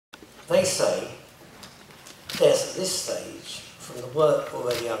They say there's at this stage, from the work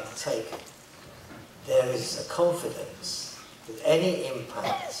already undertaken, there is a confidence that any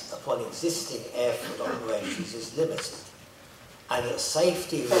impact upon existing airfield operations is limited and that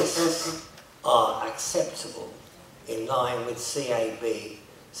safety risks are acceptable in line with CAB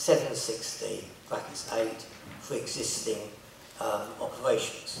 760 (8) for existing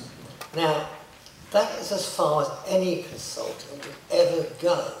operations. Now, that is as far as any consultant would ever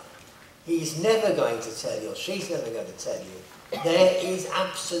go. He's never going to tell you, or she's never going to tell you,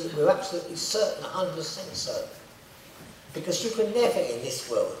 we're absolutely certain, 100% certain. Because you can never in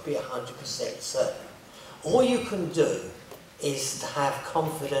this world be 100% certain. All you can do is to have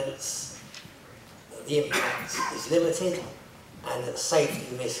confidence that the impact is limited and that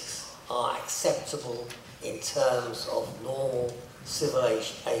safety risks are acceptable in terms of normal civil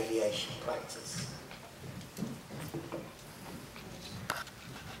aviation practice.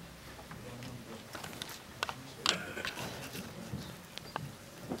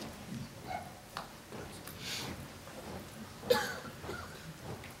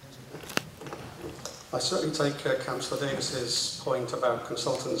 I certainly take Councillor Davis's point about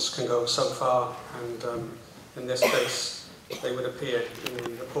consultants can go so far, and in this case they would appear in the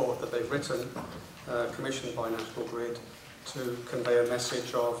report that they've written, commissioned by National Grid, to convey a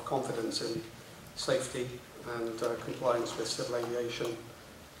message of confidence in safety and compliance with civil aviation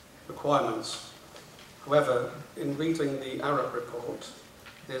requirements. However, in reading the ARUP report,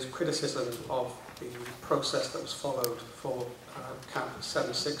 there's criticism of the process that was followed for CAP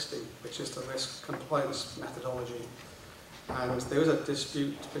 760, which is the risk compliance methodology. And there is a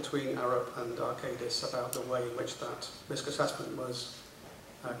dispute between ARUP and Arcadis about the way in which that risk assessment was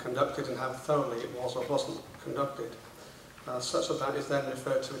conducted and how thoroughly it was or wasn't conducted. Such that is then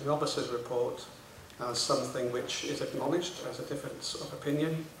referred to in the officer's report as something which is acknowledged as a difference of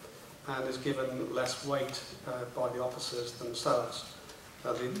opinion and is given less weight by the officers themselves.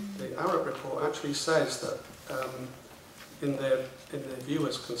 The ARUP report actually says that in their view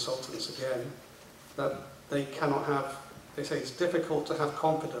as consultants again, that they cannot have, they say it's difficult to have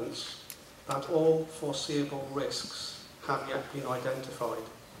confidence that all foreseeable risks have yet been identified.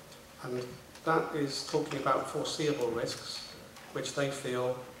 And that is talking about foreseeable risks, which they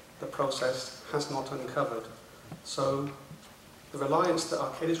feel the process has not uncovered. So the reliance that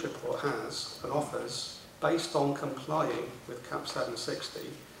Arcadis report has and offers, based on complying with CAP 760,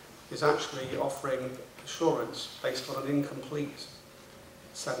 is actually offering assurance based on an incomplete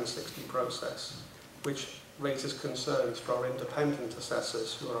 760 process, which raises concerns for our independent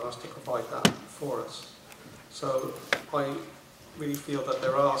assessors who are asked to provide that for us. So I really feel that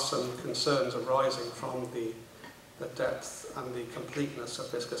there are some concerns arising from the depth and the completeness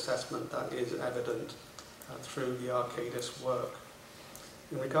of risk assessment that is evident through the Arcadis work.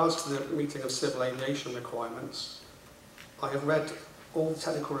 In regards to the meeting of civil aviation requirements, I have read all the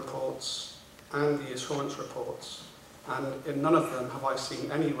technical reports and the assurance reports, and in none of them have I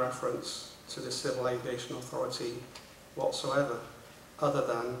seen any reference to the Civil Aviation Authority whatsoever, other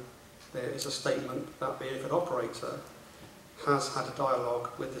than there is a statement that the airfield operator has had a dialogue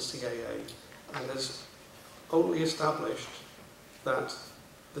with the CAA and has only established that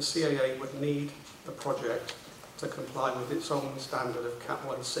the CAA would need the project to comply with its own standard of CAP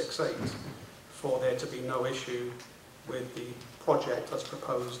 168 for there to be no issue with the project as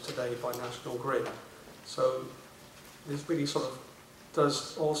proposed today by National Grid. So this really sort of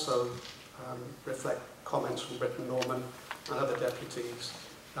does also reflect comments from Britton Norman and other deputies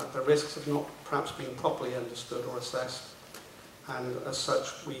that the risks have not perhaps been properly understood or assessed, and as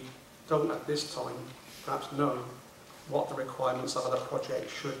such we don't at this time perhaps know what the requirements of the project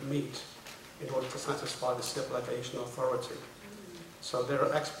should meet in order to satisfy the Civil Aviation Authority. So there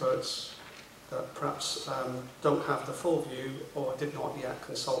are experts that perhaps don't have the full view or did not yet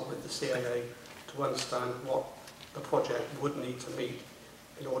consult with the CAA to understand what the project would need to meet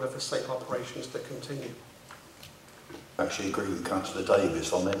in order for safe operations to continue. I actually agree with Councillor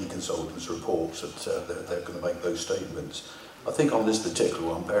Davis on any consultants' reports that they're going to make those statements. I think on this particular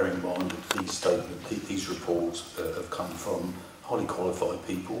one, bearing in mind that these reports have come from highly qualified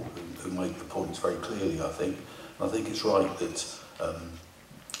people who make the points very clearly, I think. And I think it's right that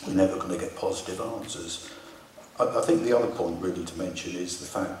we're never going to get positive answers. I think the other point really to mention is the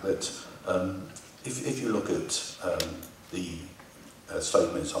fact that if you look at the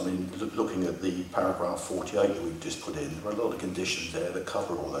statements, I mean, looking at the paragraph 48 that we've just put in, there are a lot of conditions there that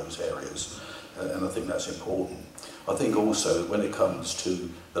cover all those areas, and I think that's important. I think also when it comes to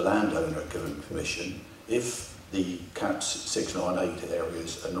the landowner giving permission, if the CAP 698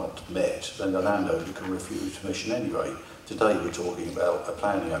 areas are not met, then the landowner can refuse permission anyway. Today we're talking about a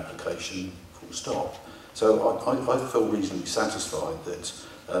planning application, full stop. So I feel reasonably satisfied that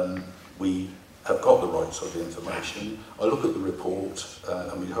we have got the right sort of information. I look at the report,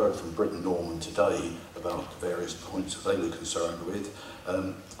 and we heard from Britain Norman today about the various points that they were concerned with.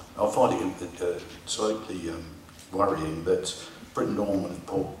 I find it slightly worrying that Britain Norman have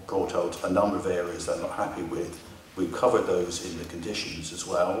brought out a number of areas they're not happy with. We've covered those in the conditions as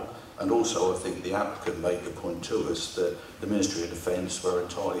well, and also I think the applicant made the point to us that the Ministry of Defence were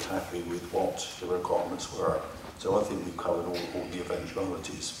entirely happy with what the requirements were. So I think we've covered all the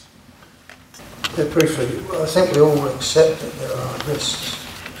eventualities. Yeah, briefly, I think we all accept that there are risks,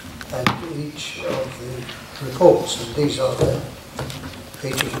 and each of the reports, and these are them,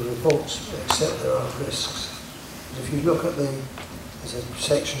 each of the reports accept there are risks. And if you look at there's a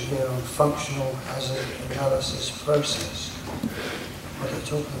section here on functional hazard analysis process. What they're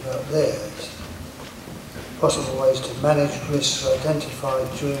talking about there is possible ways to manage risks identified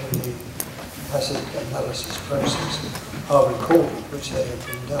during the hazard analysis process are recorded, which they have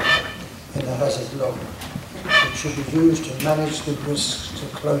been done, in the hazard log, which should be used to manage the risks to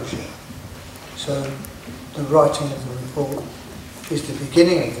closure. So the writing of the report is the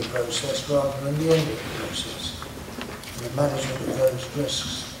beginning of the process rather than the end of the process. And the management of those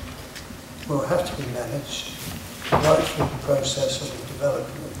risks will have to be managed right through the process of the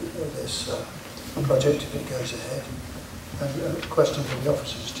development of this project if it goes ahead. And a question for the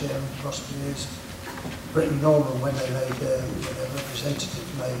officers, Chairman, possibly is, Britain Norman, when their representative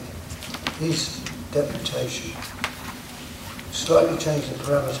made his deputation, slightly changed the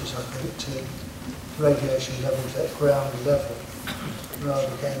parameters, I think, to radiation levels at ground level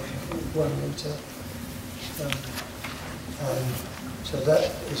rather than 1 metre. And so that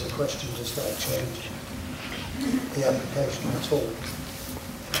is a question, does that change the application at all?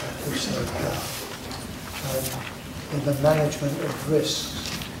 If so, how? In the management of risks,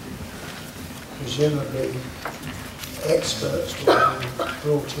 presumably experts will be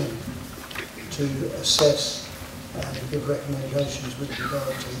brought in to assess and give recommendations with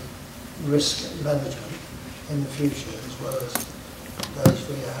regard to risk management in the future as well as those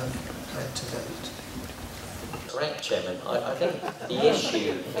we have had to date. Correct, Chairman. I think the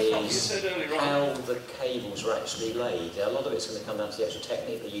issue is how the cables are actually laid. A lot of it's going to come down to the actual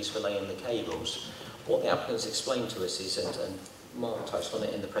technique they use for laying the cables. What the applicants explained to us is, and Mark touched on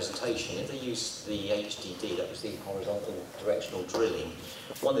it in the presentation, if they use the HDD, that was the horizontal directional drilling,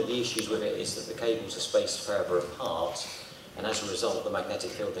 one of the issues with it is that the cables are spaced further apart, and as a result the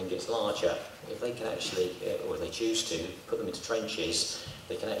magnetic field then gets larger. If they can actually, or if they choose to, put them into trenches,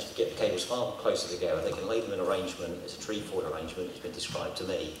 they can actually get the cables far closer together. They can lay them in arrangement, it's a tree-forward arrangement, it's been described to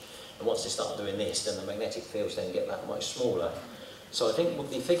me. And once they start doing this, then the magnetic fields then get that much smaller. So I think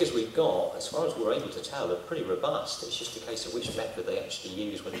the figures we've got, as far as we're able to tell, are pretty robust. It's just a case of which method they actually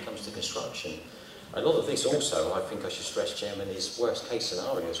use when it comes to construction. A lot of this also, I think I should stress, Chairman, is worst case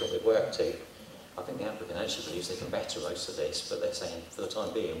scenarios, what they've worked to. I think the applicant actually believes they can better most of this, but they're saying, for the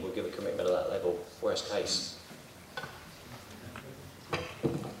time being, we'll give a commitment at that level, worst case.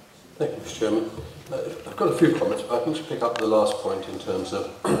 Thank you, Mr. Chairman. I've got a few comments, but I can just pick up the last point in terms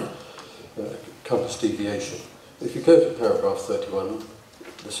of compass deviation. If you go to paragraph 31,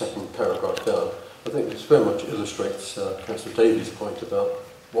 the second paragraph down, I think this very much illustrates Councillor Davies' point about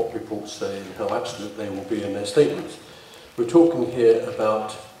what reports say and how absolute they will be in their statements. We're talking here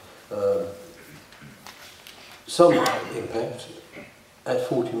about some impact at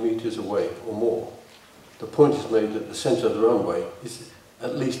 40 metres away or more. The point is made that the centre of the runway is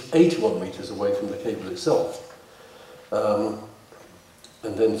at least 81 metres away from the cable itself.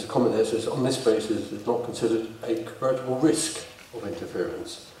 And then there's a comment there that says, on this basis, it's not considered a considerable risk of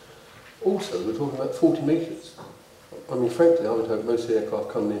interference. Also, we're talking about 40 metres. I mean, frankly, I would hope most aircraft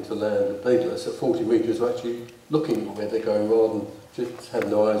coming into land at Daedalus at 40 metres are actually looking where they're going rather than just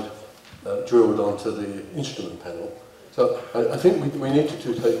having their eyes drilled onto the instrument panel. So I think we need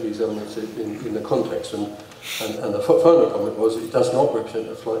to take these elements in the context. And the final comment was it does not represent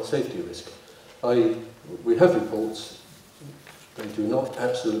a flight safety risk. We have reports. They do not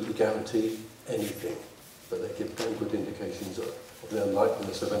absolutely guarantee anything, but they give very good indications of the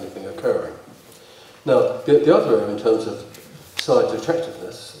unlikeliness of anything occurring. Now, the other area in terms of side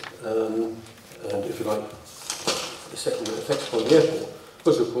attractiveness, and if you like, the second effects on the airport,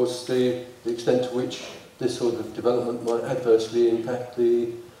 was of course the extent to which this sort of development might adversely impact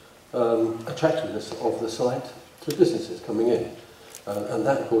the attractiveness of the site to businesses coming in. And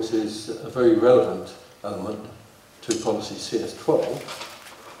that, of course, is a very relevant element to policy CS12,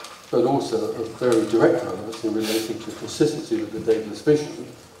 but also a very direct relevance in relation to consistency with the Daedalus vision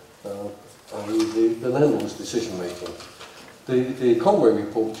i.e. the landlord's decision making. The Conway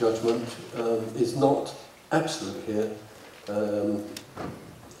report judgment is not absolute here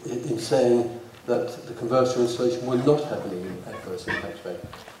in saying that the converter installation will not have any adverse impact.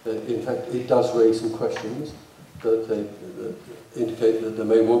 In fact, it does raise some questions that indicate that there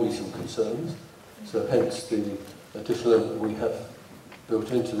may well be some concerns. So hence the additional element we have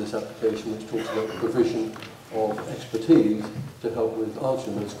built into this application, which talks about the provision of expertise to help with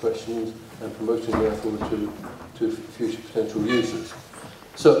answering those questions and promoting therefore to future potential users.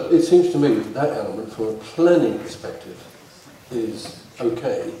 So it seems to me that element from a planning perspective is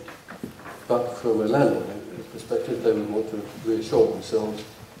okay, but from a landlord perspective they would want to reassure themselves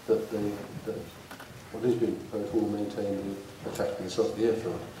that what is being proposed will maintain the attractiveness of the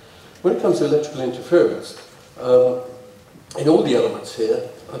airfield. When it comes to electrical interference, in all the elements here,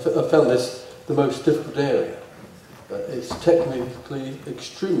 I found this the most difficult area. It's technically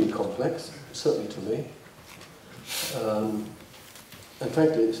extremely complex, certainly to me. In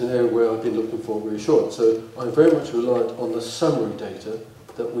fact, it's an area where I've been looking for reassurance. So I'm very much reliant on the summary data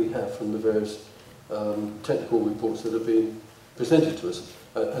that we have from the various technical reports that have been presented to us.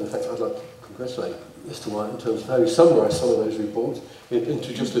 In fact, I'd like to congratulate Mr. White in terms of how he summarised some of those reports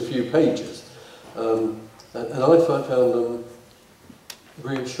into just a few pages. And I found them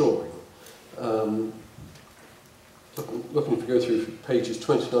reassuring. Looking if you go through pages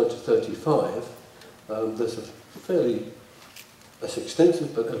 29 to 35, there's a fairly less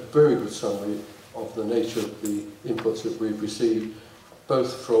extensive but a very good summary of the nature of the inputs that we've received,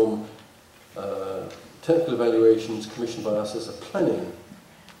 both from technical evaluations commissioned by us as a planning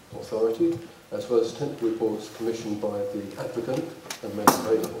authority, as well as technical reports commissioned by the applicant and made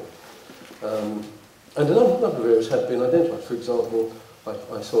available. And a number of areas have been identified. For example,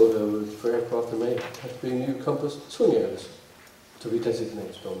 I saw there was, for aircraft, there may have to be new compass swing areas to be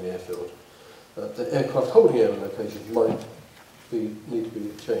designated on the airfield. The aircraft holding area locations might need to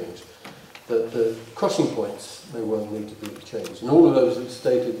be changed. The crossing points may well need to be changed. And all of those have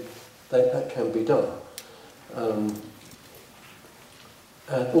stated that can be done. And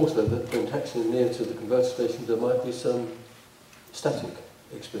also that when taxiing near to the converter station, there might be some static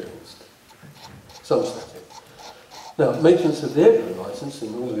experienced. Some static. Now, maintenance of the airline licence,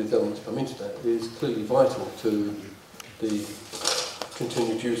 and all of these elements come into that, is clearly vital to the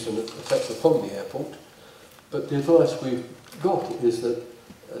continued use and effects upon the airport. But the advice we've got is that,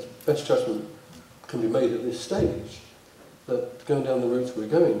 as best judgment can be made at this stage, that going down the routes we're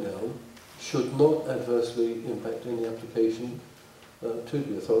going down should not adversely impact any application to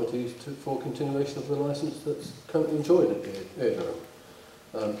the authorities for continuation of the licence that's currently enjoyed at the aerodrome.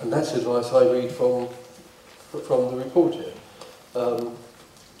 And that's advice I read from the report here.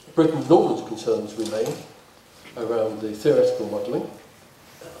 Britain Norman's concerns remain around the theoretical modelling.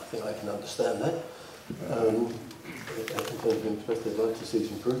 I think I can understand that. In terms of interest, they'd like to see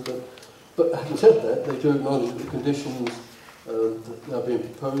some improvement. But having said that, they do acknowledge that the conditions that are being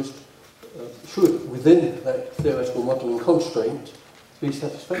proposed should, within that theoretical modelling constraint, be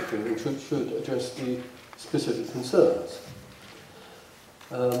satisfactory and should address the specific concerns.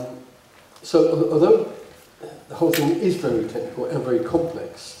 So although the whole thing is very technical and very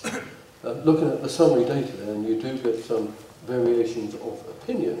complex, looking at the summary data then, you do get some variations of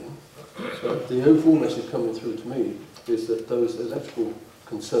opinion. But the overall message coming through to me is that those electrical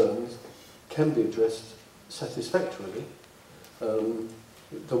concerns can be addressed satisfactorily.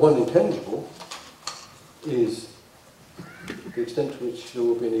 The one intangible is the extent to which there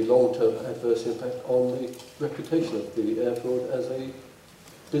will be any long-term adverse impact on the reputation of the airfield as a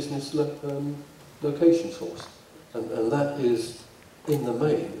business location source. And that is, in the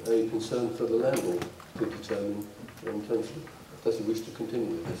main, a concern for the landlord to determine in terms of does he wish to continue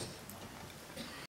with this.